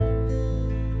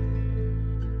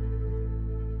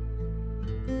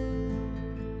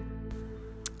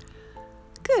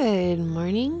Good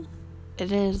morning.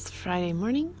 It is Friday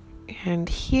morning, and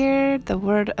hear the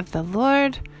word of the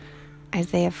Lord,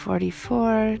 Isaiah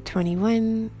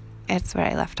 44:21. It's where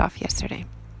I left off yesterday,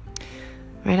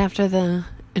 right after the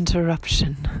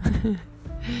interruption.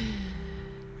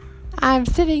 I'm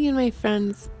sitting in my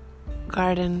friend's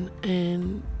garden,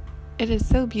 and it is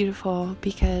so beautiful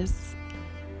because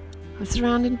I'm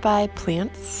surrounded by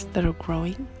plants that are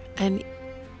growing, and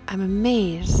I'm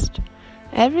amazed.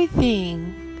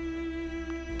 Everything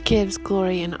gives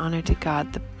glory and honor to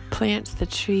God. The plants, the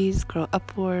trees grow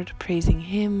upward, praising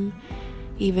Him.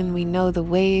 Even we know the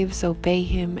waves obey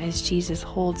Him as Jesus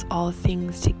holds all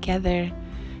things together.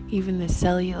 Even the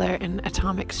cellular and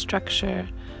atomic structure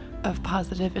of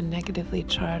positive and negatively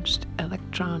charged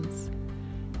electrons.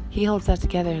 He holds that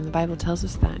together, and the Bible tells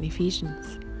us that in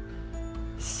Ephesians.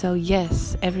 So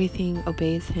yes, everything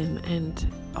obeys Him, and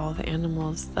all the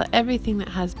animals, everything that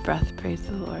has breath, praise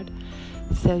the Lord.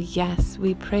 So yes,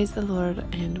 we praise the Lord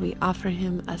and we offer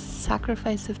Him a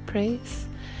sacrifice of praise.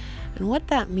 And what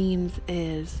that means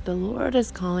is the Lord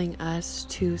is calling us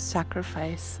to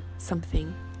sacrifice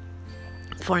something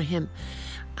for Him,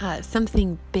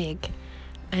 something big.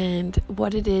 And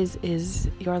what it is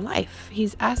your life.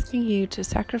 He's asking you to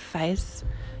sacrifice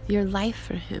your life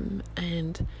for Him.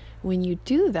 And when you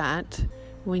do that,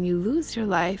 when you lose your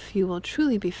life, you will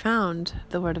truly be found,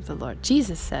 the word of the Lord.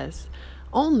 Jesus says,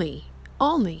 only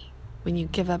when you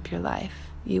give up your life,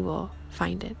 you will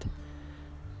find it.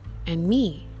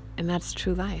 And that's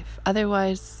true life.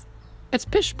 Otherwise, it's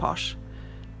pish posh.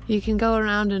 You can go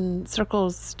around in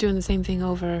circles doing the same thing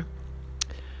over.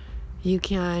 You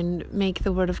can make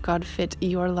the word of God fit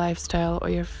your lifestyle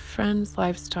or your friend's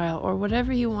lifestyle or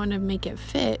whatever you want to make it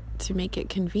fit to make it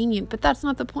convenient. But that's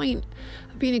not the point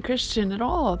of being a Christian at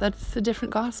all. That's a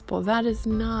different gospel. That is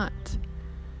not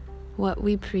what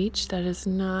we preach. That is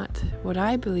not what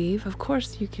I believe. Of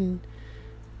course, you can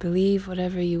believe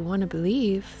whatever you want to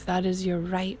believe. That is your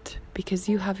right because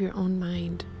you have your own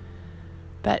mind.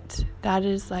 But that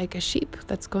is like a sheep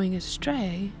that's going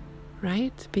astray,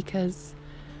 right? Because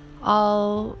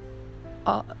all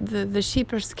the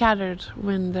sheep are scattered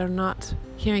when they're not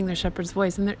hearing their shepherd's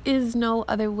voice, and there is no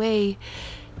other way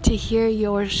to hear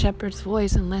your shepherd's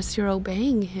voice unless you're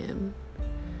obeying Him.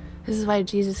 This is why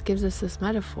Jesus gives us this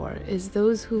metaphor, is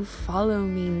those who follow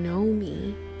me know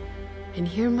me and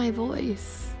hear my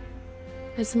voice.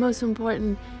 It's the most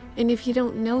important. And if you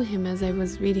don't know Him, as I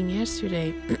was reading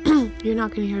yesterday, you're not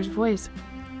going to hear His voice.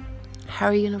 How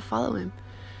are you going to follow Him?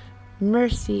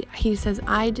 Mercy. He says,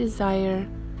 I desire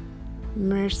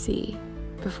mercy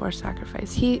before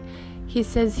sacrifice. He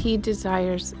says He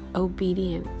desires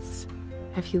obedience.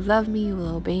 If you love me, you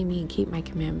will obey me and keep my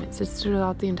commandments. It's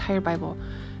throughout the entire Bible.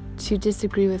 To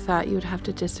disagree with that, you would have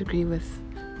to disagree with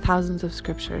thousands of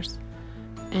scriptures.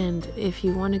 And if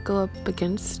you want to go up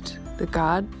against the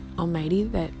God Almighty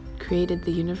that created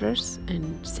the universe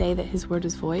and say that His word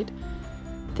is void,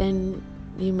 then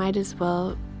you might as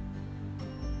well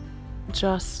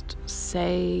just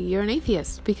say you're an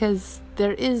atheist, because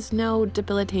there is no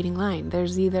debilitating line.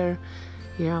 There's either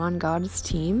you're on God's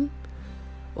team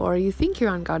or you think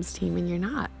you're on God's team and you're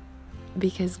not,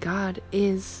 because God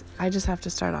is, I just have to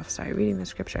start off, reading the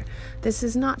scripture. This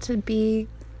is not to be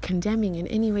condemning in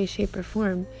any way, shape, or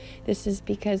form. This is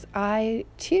because I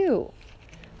too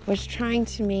was trying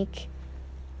to make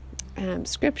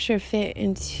scripture fit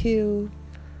into,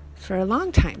 for a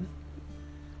long time,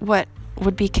 what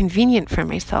would be convenient for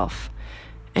myself.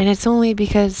 And it's only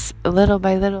because little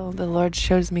by little the Lord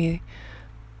shows me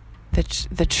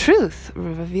the truth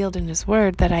revealed in His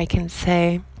word that I can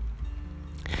say,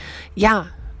 yeah,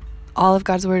 all of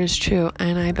God's word is true,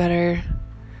 and I better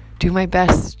do my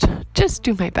best, just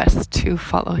do my best to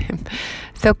follow Him.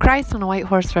 So Christ on a white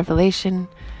horse, Revelation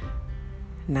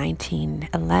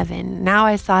 19:11. Now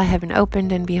I saw heaven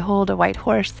opened, and behold, a white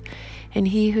horse, and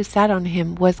He who sat on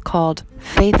him was called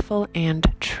Faithful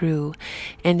and True,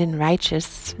 and in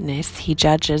righteousness He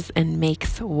judges and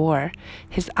makes war.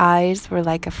 His eyes were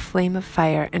like a flame of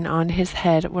fire, and on His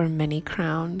head were many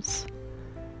crowns.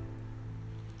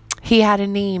 He had a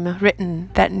name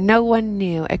written that no one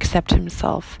knew except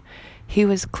Himself. He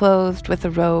was clothed with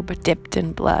a robe dipped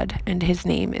in blood, and His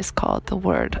name is called the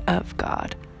Word of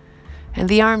God. And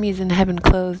the armies in heaven,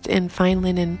 clothed in fine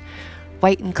linen,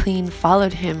 white and clean,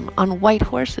 followed Him on white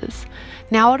horses.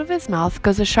 Now out of His mouth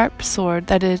goes a sharp sword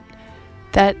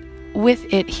that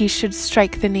with it he should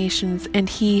strike the nations, and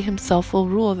he himself will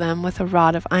rule them with a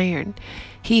rod of iron.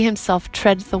 He himself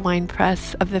treads the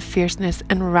winepress of the fierceness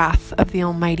and wrath of the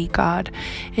Almighty God,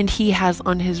 and he has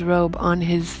on his robe, on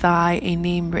his thigh, a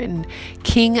name written,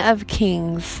 King of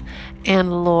Kings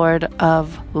and Lord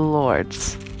of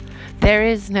Lords. There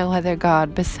is no other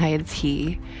God besides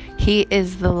he. He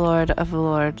is the Lord of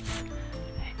Lords.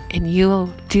 And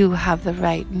you do have the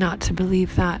right not to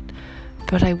believe that,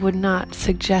 but I would not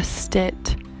suggest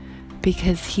it,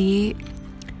 because he's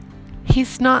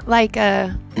not like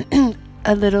a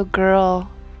little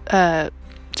girl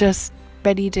just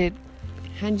ready to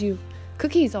hand you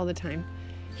cookies all the time.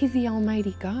 He's the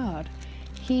Almighty God.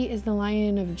 He is the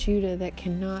Lion of Judah that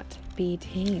cannot be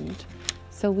tamed.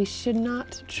 So we should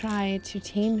not try to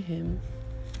tame him,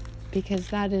 because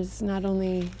that is not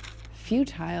only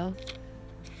futile,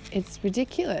 it's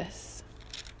ridiculous.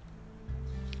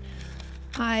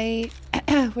 I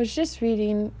was just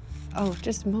reading,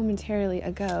 just momentarily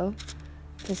ago,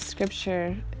 the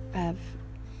scripture of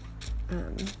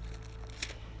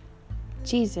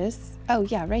Jesus. Oh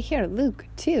yeah, right here, Luke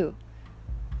 2.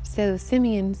 So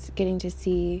Simeon's getting to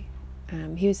see,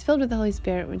 he was filled with the Holy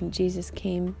Spirit when Jesus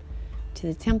came to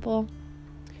the temple.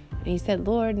 And he said,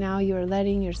 Lord, now you are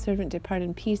letting your servant depart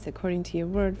in peace according to your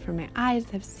word, for my eyes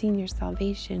have seen your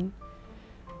salvation,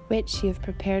 which you have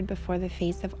prepared before the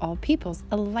face of all peoples,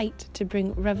 a light to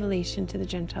bring revelation to the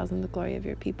Gentiles and the glory of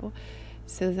your people.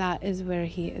 So that is where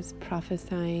he is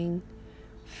prophesying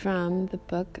from the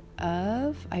book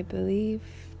of, I believe,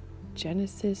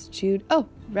 Genesis, Jude. Oh,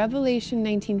 Revelation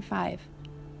 19:5.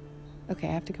 Okay,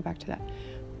 I have to go back to that.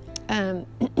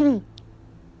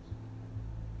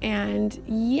 And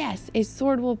yes, a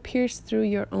sword will pierce through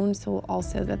your own soul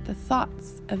also, that the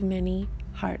thoughts of many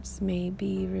hearts may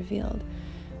be revealed.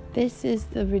 This is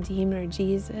the Redeemer,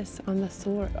 Jesus, on the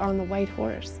sword, on the white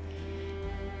horse.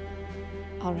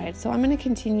 All right, so I'm going to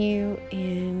continue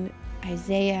in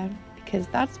Isaiah, because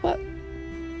that's what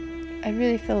I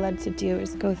really feel led to do,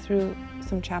 is go through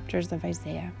some chapters of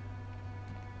Isaiah.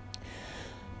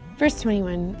 Verse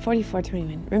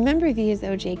 44:21. Remember these,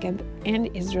 O Jacob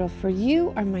and Israel, for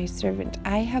you are my servant.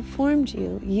 I have formed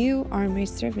you. You are my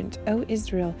servant, O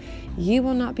Israel. You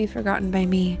will not be forgotten by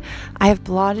me. I have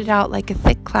blotted out like a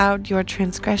thick cloud your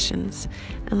transgressions,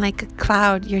 and like a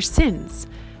cloud your sins.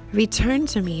 Return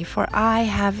to me, for I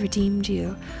have redeemed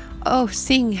you. Oh,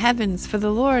 sing heavens, for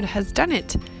the Lord has done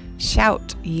it.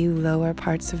 Shout, you lower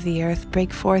parts of the earth.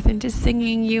 Break forth into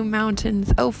singing, you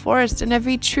mountains, O forest, and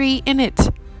every tree in it.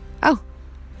 Oh,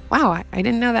 wow, I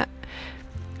didn't know that.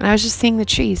 And I was just seeing the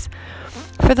trees.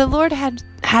 For the Lord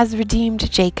has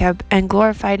redeemed Jacob and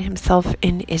glorified himself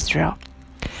in Israel.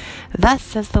 Thus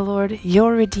says the Lord,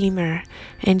 your Redeemer,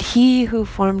 and he who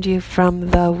formed you from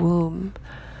the womb.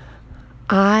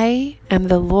 I am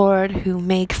the Lord who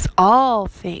makes all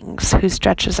things, who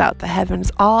stretches out the heavens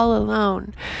all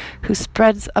alone, who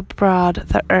spreads abroad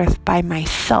the earth by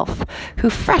myself, who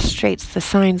frustrates the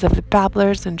signs of the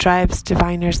babblers and drives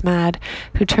diviners mad,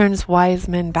 who turns wise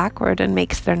men backward and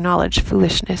makes their knowledge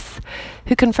foolishness,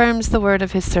 who confirms the word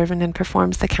of his servant and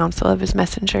performs the counsel of his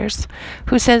messengers,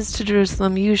 who says to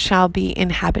Jerusalem, you shall be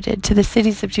inhabited, to the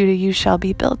cities of Judah you shall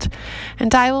be built,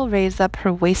 and I will raise up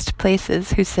her waste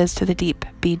places, who says to the deep,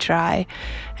 be dry,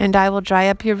 and I will dry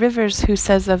up your rivers, who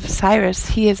says of Cyrus,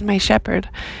 he is my shepherd,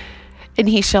 and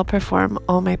he shall perform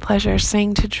all my pleasure,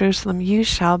 saying to Jerusalem, you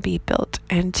shall be built,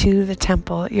 and to the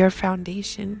temple your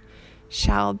foundation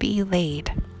shall be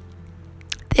laid.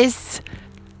 This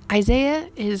Isaiah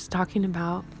is talking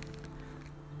about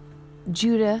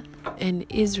Judah and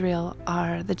Israel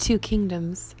are the two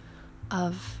kingdoms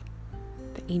of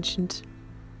the ancient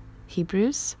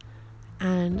Hebrews.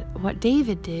 And what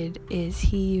David did is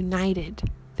he united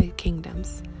the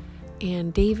kingdoms.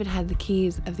 And David had the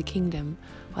keys of the kingdom.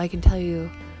 Well, I can tell you,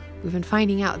 we've been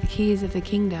finding out the keys of the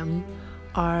kingdom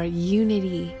are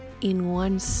unity in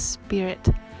one spirit.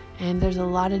 And there's a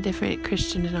lot of different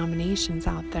Christian denominations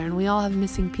out there, and we all have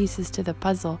missing pieces to the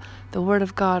puzzle. The word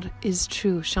of God is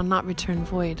true, shall not return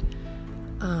void.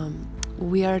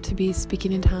 We are to be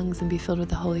speaking in tongues and be filled with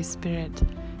the Holy Spirit.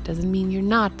 Doesn't mean you're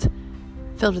not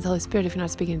filled with the Holy Spirit if you're not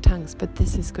speaking in tongues, but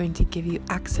this is going to give you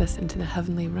access into the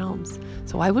heavenly realms.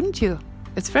 So why wouldn't you?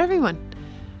 It's for everyone.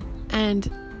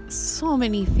 And so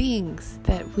many things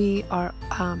that we are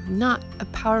not a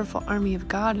powerful army of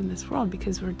God in this world,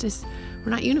 because we're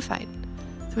not unified.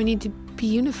 So we need to be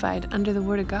unified under the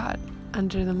Word of God,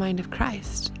 under the mind of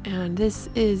Christ. And this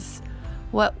is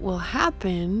what will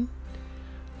happen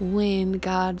when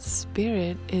God's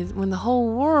Spirit when the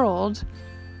whole world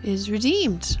is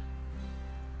redeemed.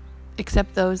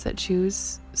 Except those that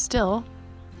choose still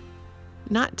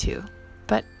not to.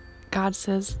 But God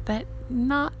says that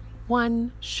not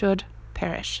one should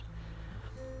perish.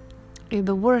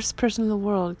 The worst person in the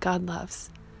world, God loves.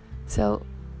 So,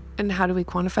 and how do we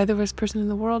quantify the worst person in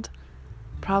the world?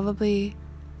 Probably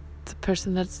the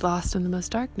person that's lost in the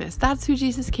most darkness. That's who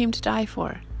Jesus came to die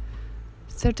for.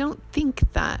 So don't think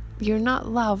that you're not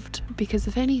loved because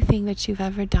of anything that you've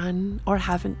ever done or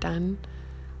haven't done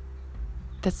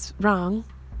that's wrong.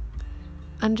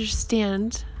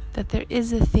 Understand that there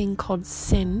is a thing called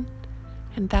sin,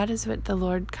 and that is what the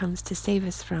Lord comes to save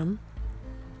us from.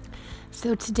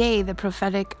 So today, the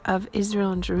prophetic of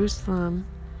Israel and Jerusalem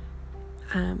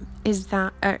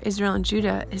Israel and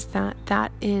Judah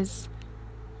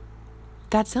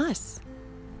that's us.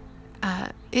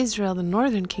 Israel, the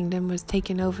northern kingdom, was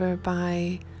taken over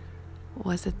by,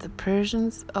 was it the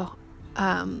Persians?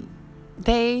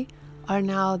 They are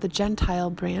now the Gentile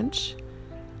branch,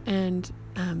 and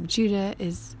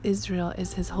Israel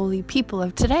is his holy people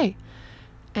of today.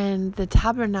 And the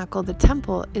tabernacle, the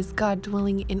temple, is God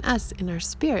dwelling in us, in our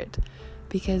spirit,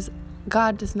 because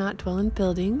God does not dwell in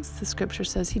buildings. The scripture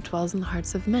says he dwells in the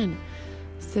hearts of men.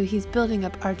 So he's building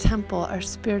up our temple, our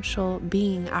spiritual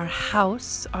being, our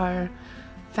house. Our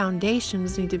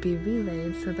foundations need to be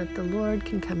relaid so that the Lord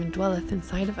can come and dwelleth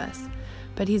inside of us.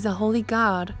 But he's a holy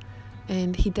God,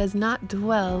 and he does not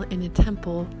dwell in a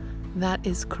temple that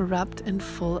is corrupt and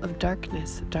full of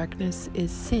darkness. Darkness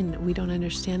is sin. We don't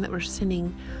understand that we're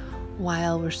sinning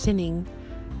while we're sinning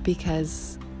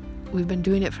because we've been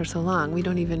doing it for so long.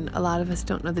 A lot of us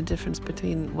don't know the difference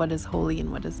between what is holy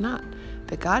and what is not.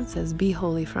 But God says, be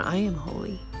holy, for I am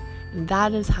holy. And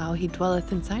that is how he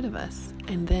dwelleth inside of us.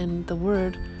 And then the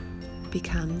word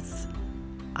becomes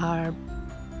our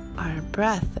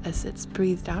breath as it's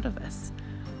breathed out of us.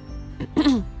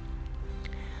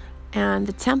 And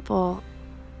the temple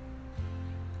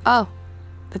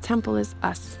is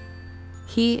us.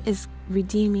 He is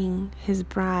redeeming his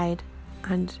bride.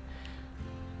 And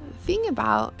the thing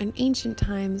about in ancient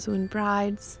times when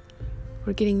brides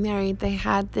were getting married, they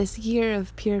had this year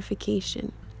of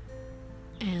purification.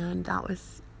 And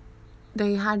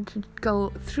they had to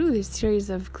go through this series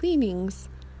of cleanings.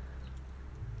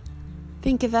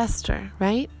 Think of Esther,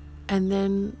 right? And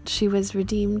then she was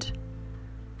redeemed.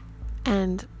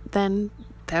 And then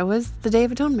there was the Day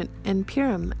of Atonement and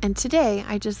Purim. And today,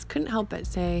 I just couldn't help but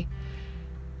say,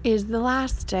 is the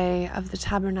last day of the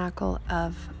Tabernacle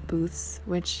of Booths,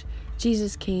 which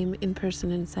Jesus came in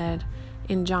person and said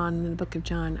in the book of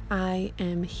John, I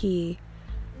am he,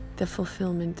 the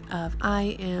fulfillment of,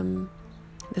 I am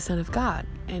the Son of God.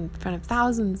 In front of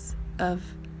thousands of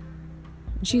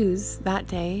Jews that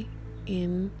day,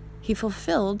 he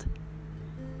fulfilled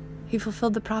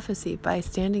the prophecy by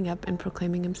standing up and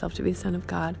proclaiming himself to be the Son of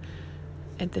God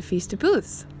at the Feast of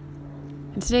Booths.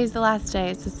 And today's the last day.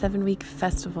 It's a 7-week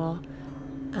festival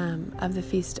of the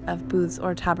Feast of Booths,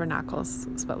 or Tabernacles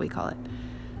is what we call it.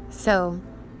 So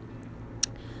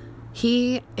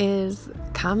he is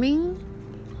coming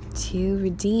to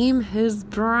redeem his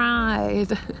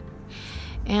bride.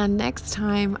 And next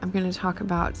time I'm going to talk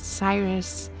about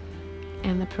Cyrus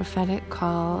and the prophetic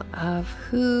call of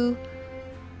who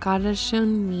God is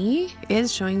showing me,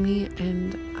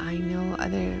 and I know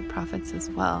other prophets as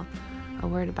well, a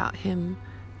word about him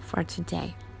for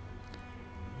today.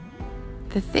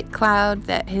 The thick cloud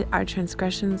that our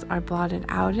transgressions are blotted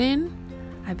out in,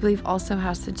 I believe also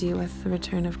has to do with the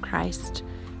return of Christ,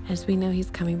 as we know he's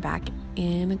coming back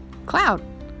in a cloud.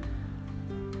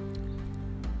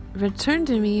 Return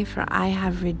to me, for I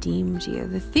have redeemed you.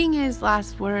 The thing is,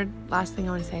 last thing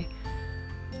I want to say,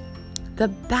 the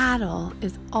battle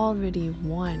is already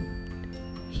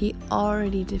won. He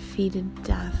already defeated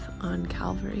death on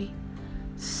Calvary.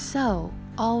 So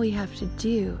all we have to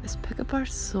do is pick up our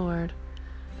sword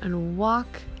and walk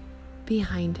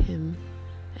behind him,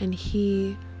 and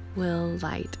he will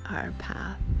light our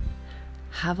path.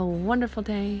 Have a wonderful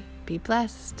day. Be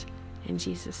blessed. In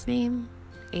Jesus' name,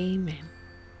 amen.